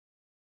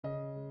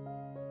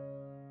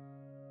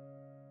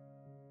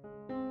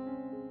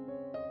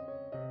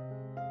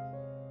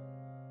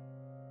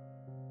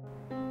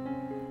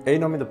Em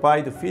nome do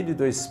Pai, do Filho e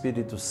do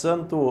Espírito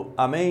Santo.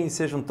 Amém.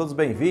 Sejam todos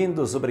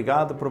bem-vindos.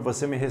 Obrigado por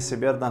você me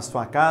receber na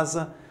sua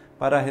casa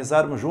para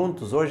rezarmos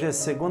juntos. Hoje é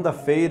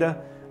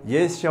segunda-feira e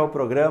este é o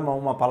programa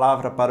Uma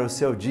Palavra para o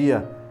Seu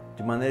Dia.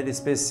 De maneira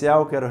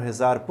especial, quero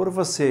rezar por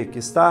você que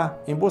está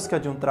em busca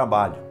de um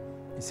trabalho.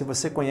 E se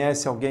você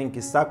conhece alguém que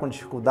está com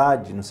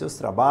dificuldade nos seus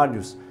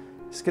trabalhos,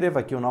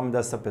 escreva aqui o nome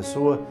dessa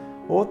pessoa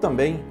ou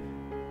também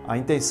a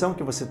intenção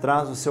que você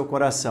traz no seu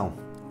coração.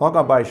 Logo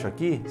abaixo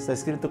aqui está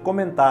escrito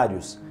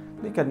comentários.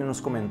 Clique ali nos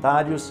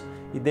comentários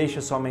e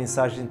deixe sua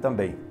mensagem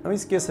também. Não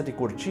esqueça de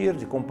curtir,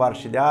 de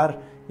compartilhar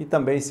e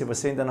também, se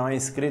você ainda não é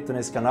inscrito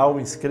nesse canal,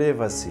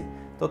 inscreva-se.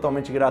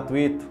 Totalmente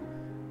gratuito.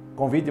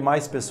 Convide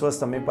mais pessoas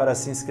também para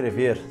se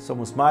inscrever.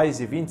 Somos mais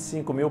de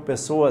 25 mil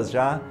pessoas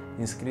já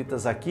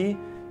inscritas aqui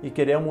e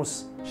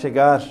queremos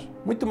chegar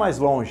muito mais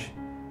longe,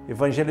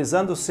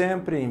 evangelizando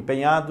sempre,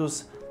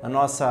 empenhados na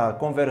nossa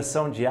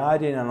conversão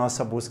diária e na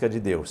nossa busca de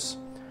Deus.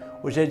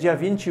 Hoje é dia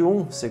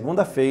 21,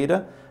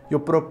 segunda-feira, e o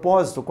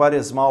propósito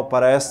quaresmal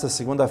para esta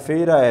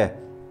segunda-feira é: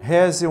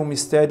 reze o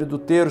mistério do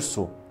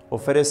terço,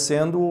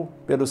 oferecendo-o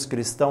pelos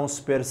cristãos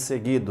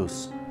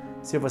perseguidos.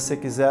 Se você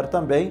quiser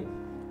também,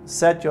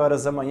 7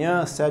 horas da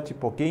manhã, 7 e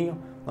pouquinho,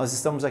 nós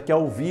estamos aqui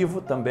ao vivo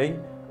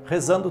também,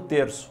 rezando o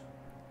terço.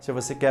 Se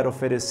você quer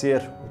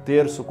oferecer o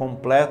terço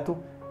completo,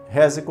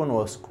 reze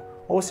conosco.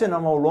 Ou se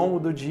não, ao longo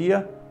do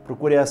dia,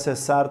 procure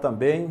acessar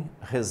também,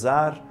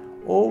 rezar.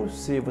 Ou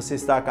se você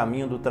está a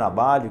caminho do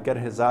trabalho e quer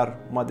rezar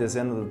uma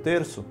dezena do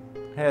terço,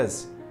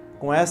 reze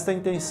com esta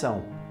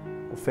intenção: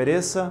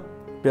 ofereça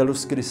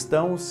pelos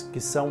cristãos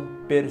que são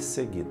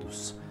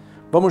perseguidos.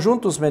 Vamos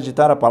juntos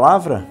meditar a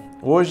palavra?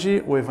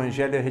 Hoje o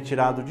evangelho é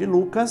retirado de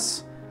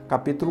Lucas,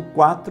 capítulo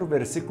 4,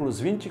 versículos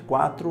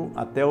 24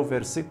 até o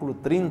versículo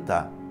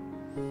 30.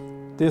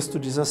 O texto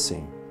diz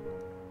assim: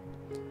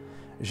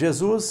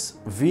 Jesus,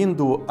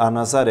 vindo a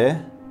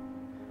Nazaré,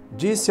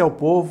 disse ao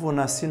povo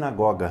na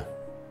sinagoga: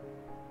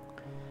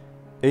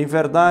 em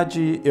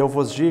verdade, eu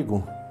vos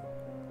digo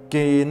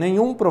que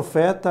nenhum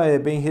profeta é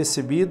bem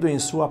recebido em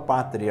sua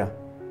pátria.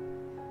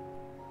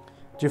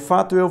 De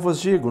fato, eu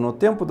vos digo, no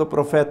tempo do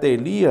profeta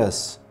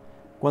Elias,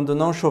 quando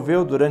não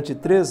choveu durante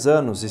 3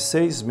 anos e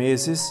 6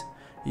 meses,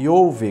 e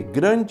houve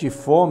grande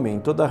fome em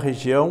toda a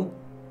região,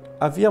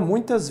 havia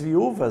muitas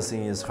viúvas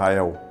em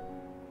Israel.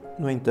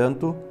 No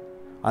entanto,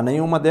 a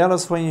nenhuma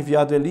delas foi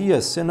enviado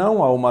Elias,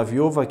 senão a uma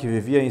viúva que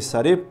vivia em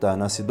Sarepta,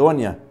 na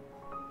Sidônia.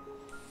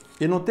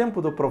 E no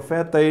tempo do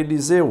profeta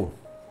Eliseu,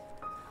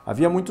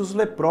 havia muitos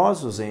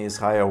leprosos em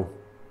Israel.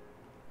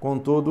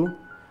 Contudo,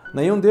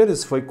 nenhum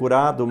deles foi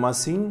curado, mas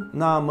sim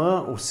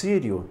Naamã, o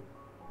sírio.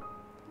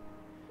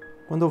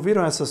 Quando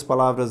ouviram essas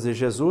palavras de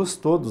Jesus,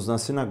 todos na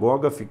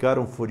sinagoga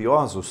ficaram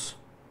furiosos.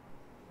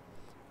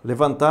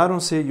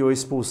 Levantaram-se e o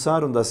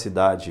expulsaram da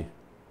cidade.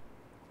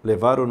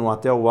 Levaram-no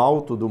até o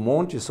alto do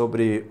monte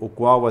sobre o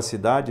qual a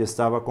cidade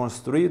estava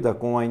construída,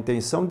 com a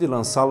intenção de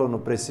lançá-lo no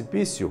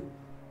precipício.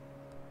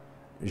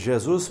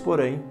 Jesus,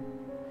 porém,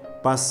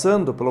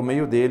 passando pelo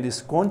meio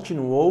deles,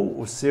 continuou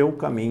o seu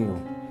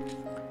caminho.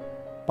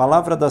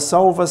 Palavra da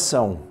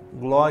salvação.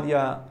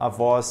 Glória a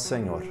vós,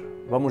 Senhor.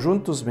 Vamos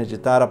juntos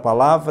meditar a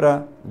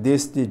palavra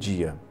deste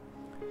dia.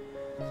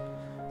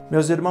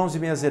 Meus irmãos e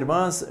minhas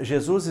irmãs,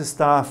 Jesus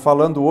está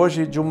falando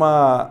hoje de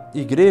uma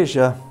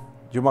igreja,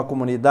 de uma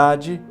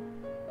comunidade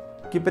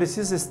que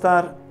precisa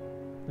estar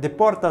de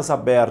portas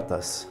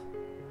abertas,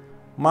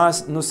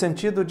 mas no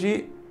sentido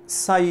de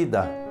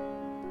saída.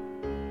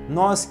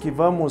 Nós que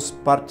vamos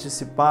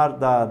participar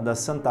da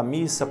Santa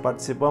Missa,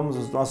 participamos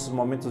dos nossos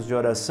momentos de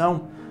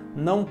oração,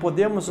 não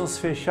podemos nos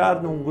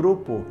fechar num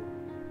grupo,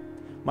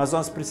 mas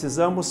nós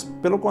precisamos,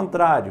 pelo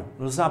contrário,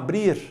 nos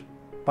abrir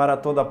para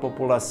toda a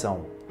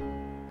população.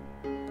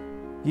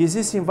 E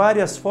existem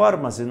várias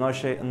formas de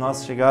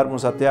nós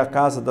chegarmos até a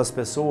casa das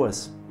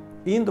pessoas,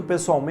 indo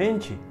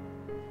pessoalmente,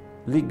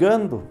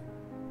 ligando,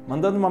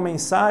 mandando uma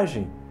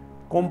mensagem,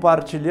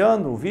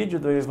 compartilhando o vídeo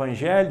do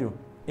Evangelho,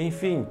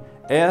 enfim,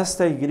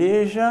 esta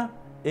igreja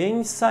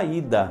em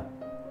saída.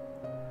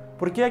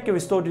 Por que é que eu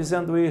estou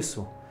dizendo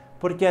isso?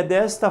 Porque é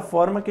desta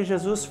forma que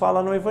Jesus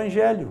fala no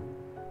Evangelho.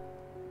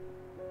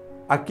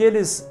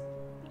 Aqueles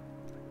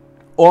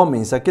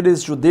homens,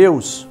 aqueles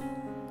judeus,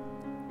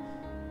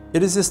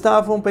 eles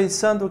estavam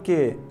pensando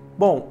que,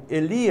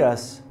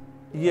 Elias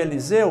e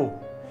Eliseu,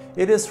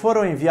 eles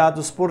foram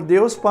enviados por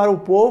Deus para o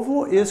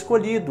povo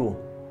escolhido,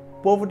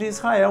 o povo de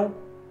Israel.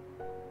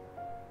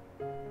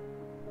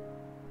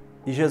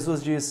 E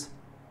Jesus diz: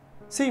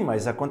 sim,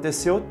 mas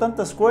aconteceu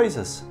tantas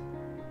coisas.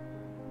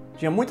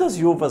 Tinha muitas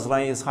viúvas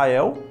lá em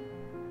Israel,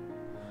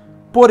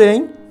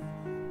 porém,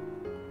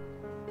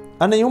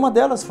 a nenhuma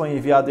delas foi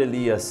enviado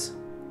Elias,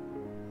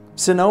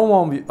 senão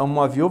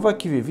uma viúva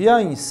que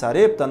vivia em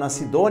Sarepta, na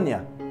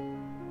Sidônia,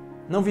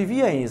 não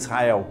vivia em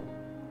Israel.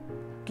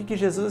 O que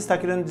Jesus está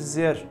querendo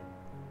dizer?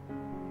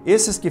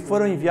 Esses que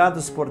foram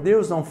enviados por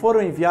Deus não foram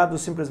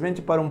enviados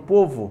simplesmente para um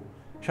povo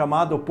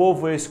chamado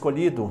povo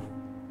escolhido.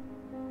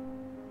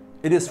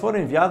 Eles foram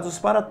enviados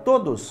para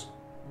todos.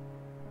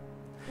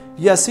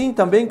 E assim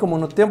também como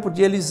no tempo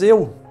de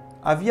Eliseu,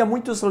 Havia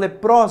muitos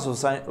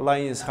leprosos lá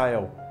em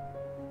Israel.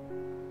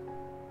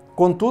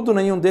 Contudo,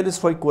 nenhum deles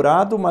foi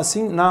curado, mas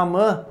sim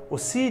Naamã, o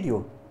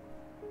sírio.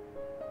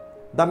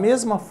 Da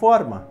mesma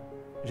forma,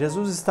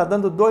 Jesus está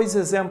dando 2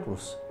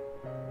 exemplos.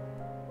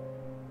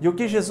 E o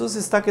que Jesus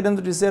está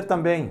querendo dizer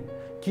também?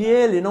 Que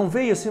ele não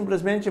veio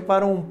simplesmente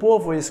para um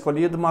povo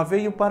escolhido, mas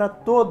veio para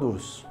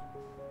todos.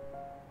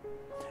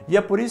 E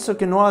é por isso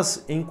que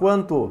nós,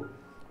 enquanto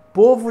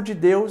povo de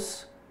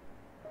Deus,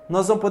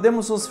 nós não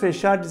podemos nos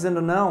fechar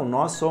dizendo, não,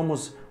 nós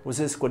somos os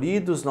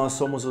escolhidos, nós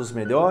somos os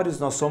melhores,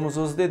 nós somos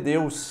os de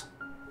Deus.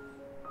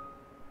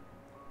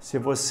 Se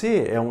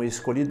você é um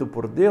escolhido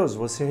por Deus,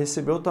 você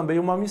recebeu também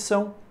uma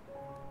missão.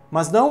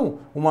 Mas não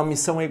uma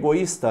missão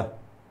egoísta.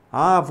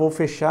 Vou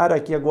fechar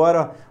aqui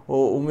agora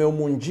o meu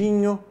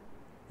mundinho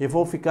e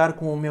vou ficar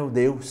com o meu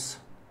Deus.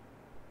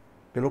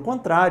 Pelo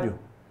contrário,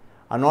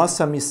 a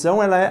nossa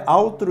missão ela é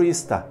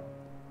altruísta,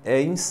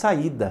 é em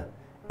saída,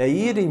 é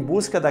ir em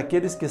busca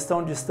daqueles que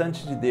estão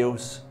distantes de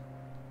Deus.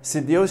 Se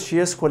Deus te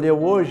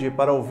escolheu hoje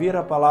para ouvir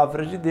a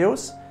palavra de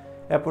Deus,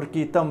 é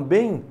porque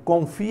também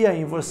confia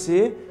em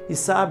você e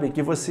sabe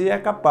que você é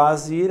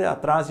capaz de ir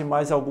atrás de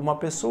mais alguma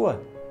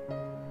pessoa.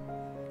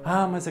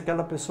 Mas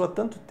aquela pessoa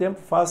tanto tempo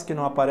faz que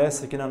não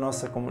aparece aqui na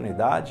nossa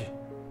comunidade.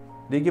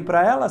 Ligue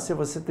para ela, se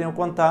você tem o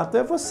contato,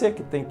 é você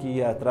que tem que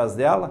ir atrás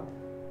dela.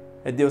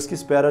 É Deus que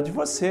espera de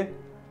você.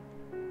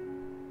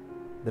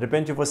 De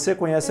repente você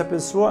conhece a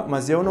pessoa,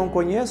 mas eu não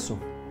conheço.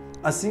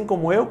 Assim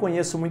como eu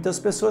conheço muitas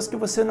pessoas que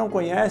você não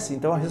conhece,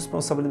 então a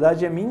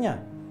responsabilidade é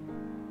minha.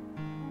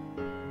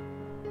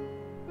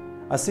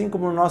 Assim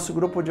como no nosso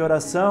grupo de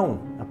oração,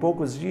 há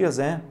poucos dias,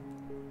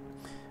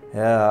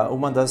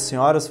 uma das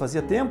senhoras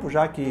fazia tempo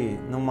já que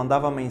não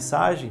mandava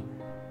mensagem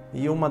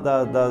e uma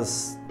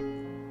das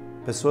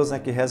pessoas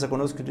que reza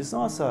conosco disse,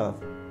 nossa,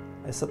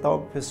 essa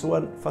tal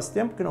pessoa faz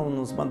tempo que não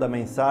nos manda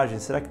mensagem,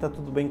 será que está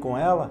tudo bem com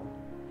ela?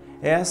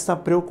 É esta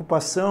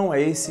preocupação,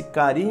 é esse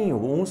carinho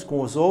uns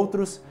com os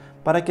outros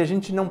para que a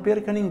gente não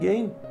perca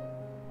ninguém,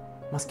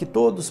 mas que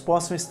todos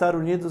possam estar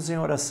unidos em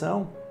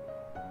oração.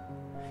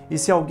 E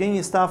se alguém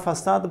está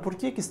afastado, por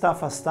que está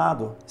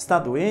afastado? Está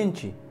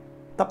doente?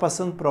 Está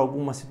passando por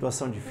alguma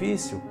situação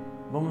difícil?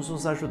 Vamos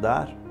nos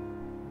ajudar.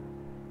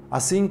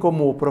 Assim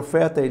como o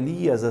profeta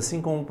Elias,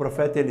 assim como o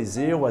profeta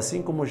Eliseu,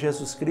 assim como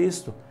Jesus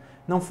Cristo,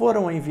 não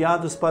foram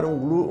enviados para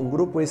um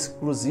grupo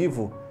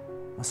exclusivo,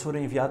 mas foram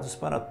enviados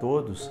para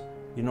todos.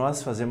 E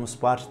nós fazemos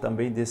parte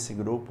também desse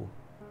grupo.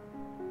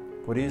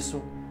 Por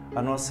isso,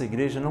 a nossa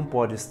igreja não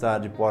pode estar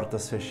de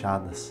portas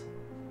fechadas.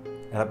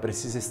 Ela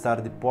precisa estar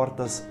de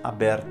portas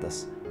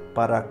abertas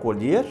para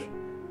acolher,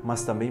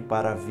 mas também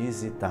para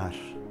visitar,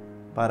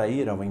 para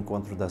ir ao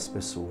encontro das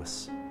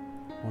pessoas.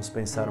 Vamos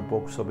pensar um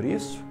pouco sobre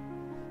isso?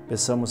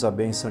 Peçamos a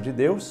bênção de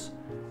Deus,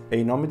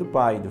 em nome do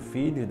Pai, do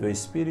Filho e do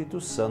Espírito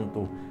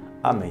Santo.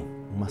 Amém.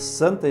 Uma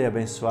santa e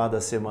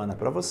abençoada semana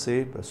para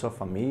você, para sua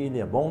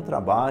família, bom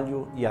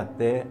trabalho e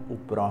até o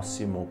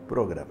próximo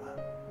programa.